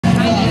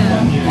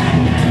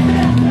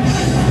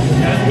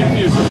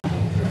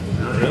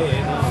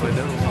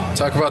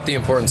Talk about the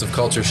importance of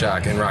Culture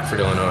Shock in Rockford,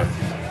 Illinois.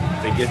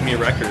 They give me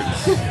records.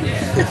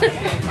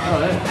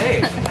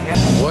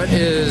 What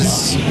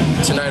is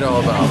tonight all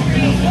about?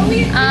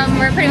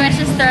 We're pretty much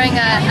just throwing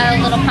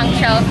a little punk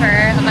show for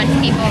a bunch of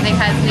people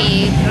because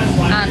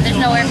there's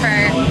nowhere for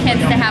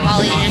kids to have all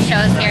ages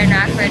shows here in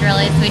Rockford,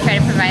 really, so we try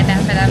to provide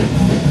that for them.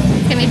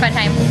 It's going to be a fun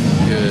time.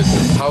 Good.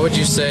 How would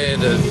you say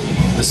that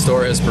the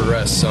store has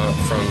progressed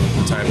from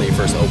the time that you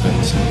first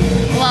opened?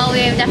 Well,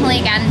 we've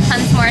definitely gotten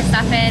tons more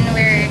stuff in.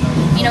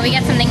 We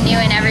get something new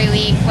in every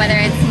week, whether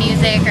it's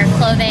music or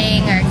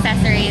clothing or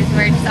accessories.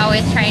 We're just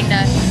always trying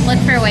to look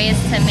for ways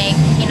to make,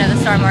 the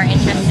store more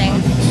interesting.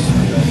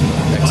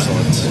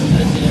 Excellent.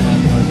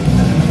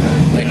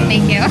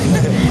 Thank you.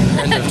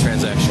 End of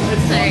transaction.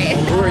 Sorry.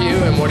 Who are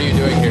you and what are you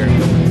doing here?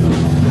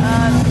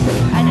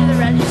 I do the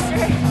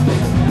register.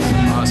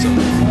 Awesome.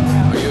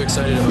 Are you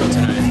excited about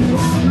tonight?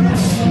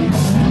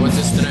 What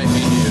does tonight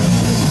mean to you?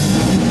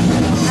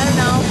 I don't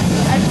know.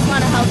 I just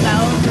want to help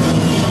out.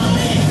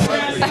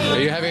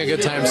 Are you having a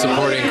good time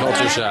supporting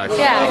Culture Shock?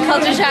 Yeah,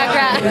 Culture Shock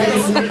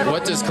rocks.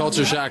 What does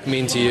Culture Shock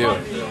mean to you?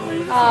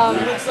 Well,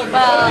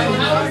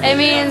 it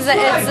means that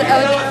it's a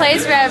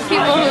place where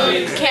people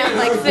who can't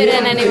fit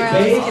in anywhere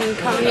else can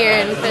come here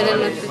and fit in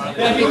with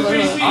the people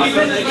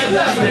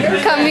who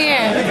come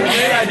here.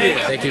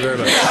 Thank you very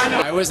much.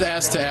 I was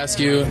asked to ask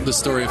you the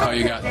story of how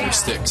you got your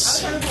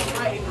sticks.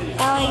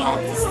 How I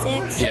got the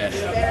sticks? Yeah.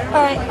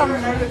 Alright,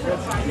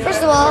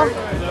 first of all,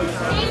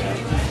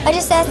 I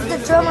just asked the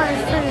drummer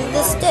for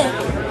the stick.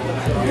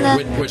 And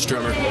then, Which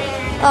drummer?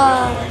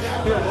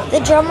 the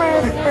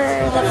drummer for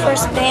the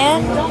first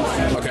band.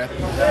 Okay.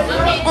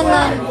 And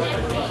then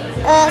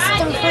I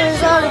asked him for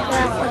his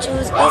autograph, which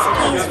was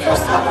basically his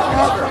first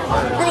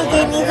autograph. Then he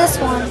gave me this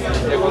one.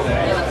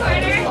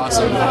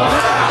 Awesome.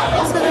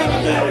 So then he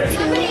gave it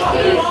to me.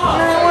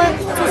 And I went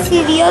to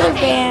see the other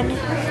band.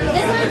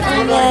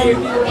 And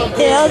then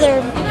the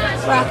other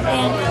rock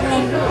band.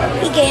 And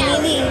then he gave me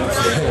these.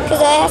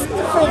 Because I asked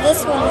for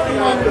this one. And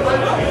then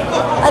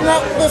I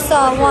met this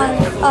one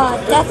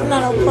death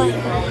metal player.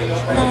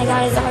 And then I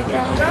got his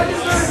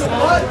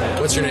autograph.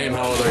 What's your name?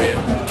 How old are you?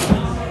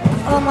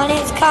 My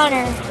name's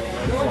Connor.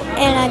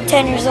 And I'm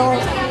 10 years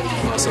old.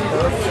 Awesome.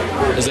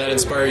 Does that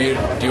inspire you?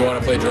 Do you want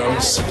to play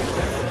drums?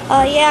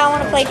 Yeah, I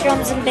want to play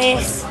drums and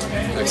bass.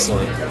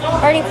 Excellent.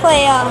 I already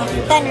play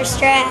Thunder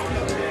Strat.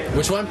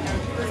 Which one?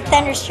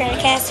 Thunder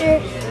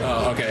Stratocaster.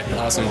 Oh, okay.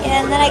 Awesome.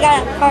 Yeah, and then I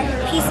got a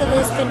piece of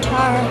his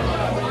guitar.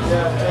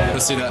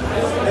 Let's see that.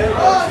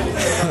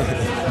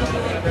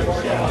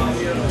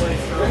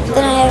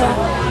 Then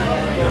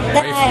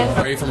I have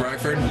Are you from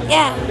Rockford?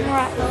 yeah,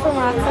 from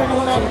Rockford,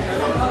 and then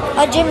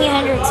a Jimi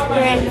Hendrix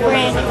brand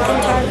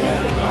guitar.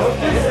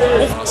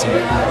 With, Awesome. of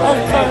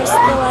course,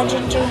 the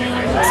legend Jimi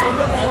Hendrix on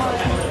the back.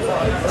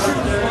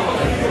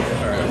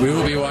 All right. We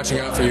will be watching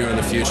out for you in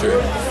the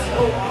future.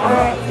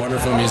 Alright.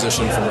 Wonderful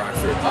musician from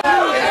Rockford.